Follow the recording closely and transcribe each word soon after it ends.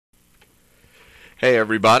Hey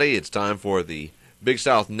everybody, it's time for the Big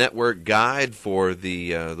South Network guide for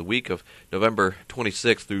the week of November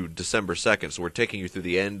 26th through December 2nd. So we're taking you through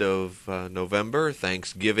the end of November,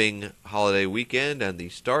 Thanksgiving holiday weekend, and the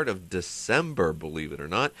start of December, believe it or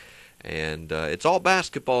not. And it's all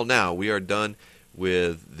basketball now. We are done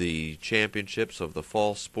with the championships of the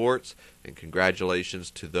fall sports, and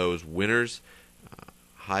congratulations to those winners.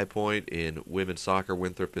 High Point in women's soccer,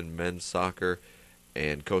 Winthrop in men's soccer,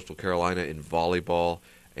 and Coastal Carolina in volleyball,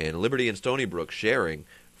 and Liberty and Stony Brook sharing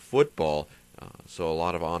football. So a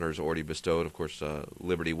lot of honors already bestowed. Of course,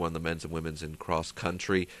 Liberty won the men's and women's in cross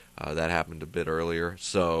country. That happened a bit earlier.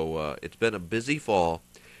 So it's been a busy fall,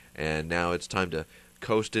 and now it's time to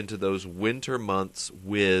coast into those winter months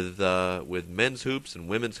with men's hoops and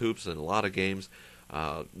women's hoops and a lot of games.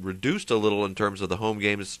 Reduced a little in terms of the home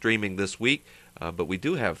games streaming this week, but we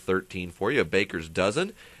do have 13 for you, a baker's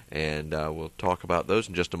dozen. And we'll talk about those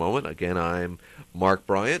in just a moment. Again, I'm Mark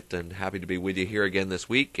Bryant, and happy to be with you here again this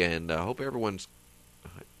week. And I hope everyone's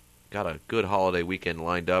got a good holiday weekend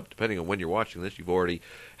lined up. Depending on when you're watching this, you've already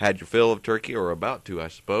had your fill of turkey, or about to, I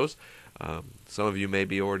suppose. Some of you may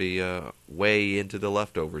be already way into the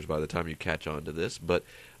leftovers by the time you catch on to this. But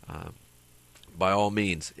by all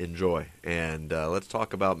means, enjoy. And let's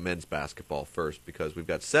talk about men's basketball first, because we've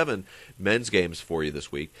got 7 men's games for you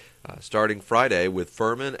this week, starting Friday with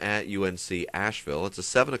Furman at UNC Asheville. It's a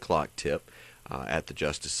 7 o'clock tip at the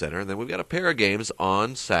Justice Center. And then we've got a pair of games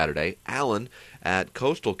on Saturday, Allen at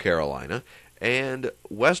Coastal Carolina and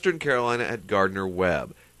Western Carolina at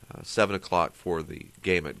Gardner-Webb. 7 o'clock for the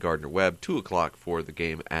game at Gardner-Webb, 2 o'clock for the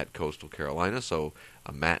game at Coastal Carolina. So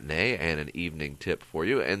a matinee and an evening tip for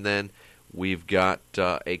you. And then we've got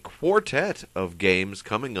a quartet of games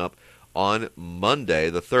coming up on Monday,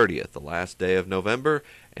 the 30th, the last day of November,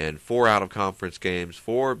 and 4 out-of-conference games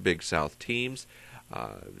for Big South teams.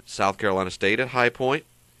 South Carolina State at High Point,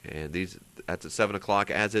 and that's at 7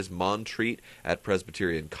 o'clock, as is Montreat at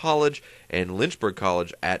Presbyterian College, and Lynchburg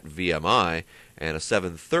College at VMI, and a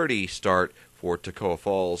 7:30 start for Toccoa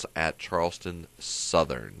Falls at Charleston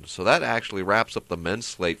Southern. So that actually wraps up the men's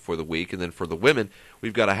slate for the week. And then for the women,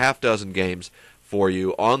 we've got a half dozen games for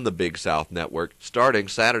you on the Big South Network, starting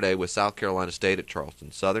Saturday with South Carolina State at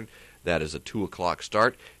Charleston Southern. That is a 2 o'clock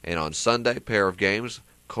start. And on Sunday, pair of games,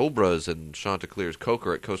 Cobras and Chanticleer's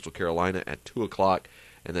Coker at Coastal Carolina at 2 o'clock,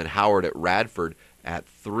 and then Howard at Radford at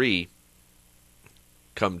 3.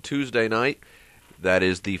 Come Tuesday night, that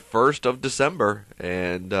is the 1st of December,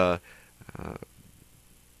 and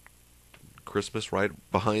Christmas right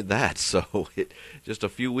behind that. So just a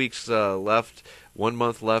few weeks left, 1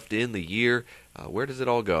 month left in the year. Where does it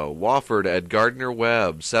all go? Wofford at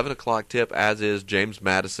Gardner-Webb, 7 o'clock tip, as is James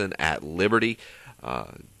Madison at Liberty.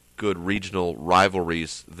 Good regional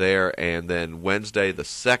rivalries there. And then Wednesday, the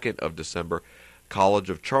 2nd of December, College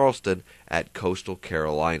of Charleston at Coastal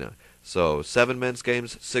Carolina. So 7 men's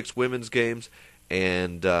games, 6 women's games.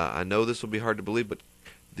 And I know this will be hard to believe, but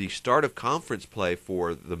the start of conference play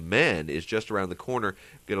for the men is just around the corner.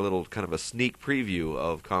 Get a little kind of a sneak preview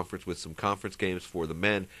of conference with some conference games for the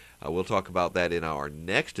men. We'll talk about that in our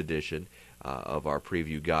next edition of our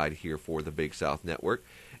preview guide here for the Big South Network.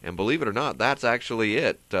 And believe it or not, that's actually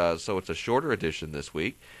it. So it's a shorter edition this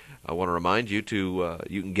week. I want to remind you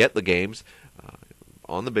you can get the games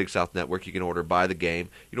on the Big South Network. You can order by the game.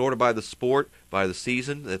 You can order by the sport, by the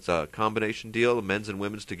season. It's a combination deal, the men's and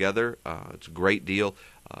women's together. It's a great deal.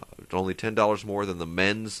 It's only $10 more than the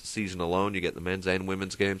men's season alone. You get the men's and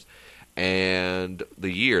women's games. And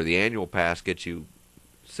the annual pass gets you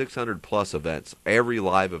 600-plus events. Every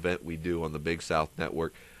live event we do on the Big South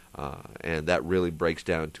Network, and that really breaks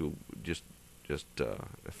down to just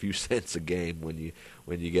a few cents a game when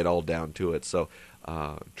you get all down to it. So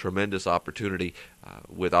tremendous opportunity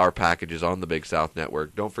with our packages on the Big South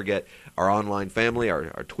Network. Don't forget our online family,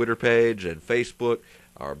 our Twitter page and Facebook,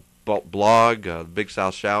 our blog, Big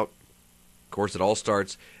South Shout. Of course, it all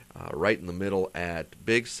starts right in the middle at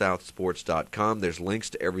BigSouthSports.com. There's links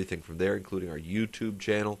to everything from there, including our YouTube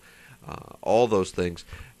channel, all those things.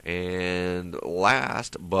 And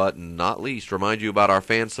last but not least, remind you about our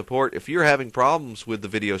fan support. If you're having problems with the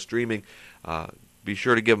video streaming, be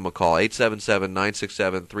sure to give them a call,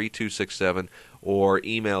 877-967-3267, or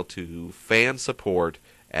email to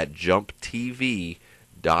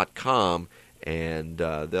fansupport@jumptv.com, and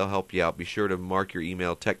they'll help you out. Be sure to mark your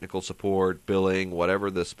email, technical support, billing, whatever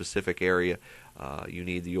the specific area you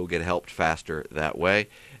need. You'll get helped faster that way.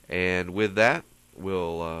 And with that,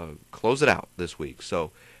 we'll close it out this week. So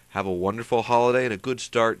have a wonderful holiday and a good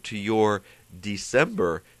start to your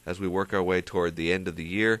December as we work our way toward the end of the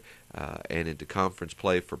year and into conference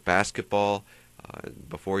play for basketball.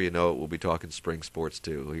 Before you know it, we'll be talking spring sports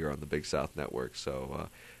too here on the Big South Network. So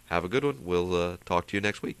have a good one. We'll talk to you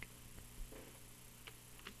next week.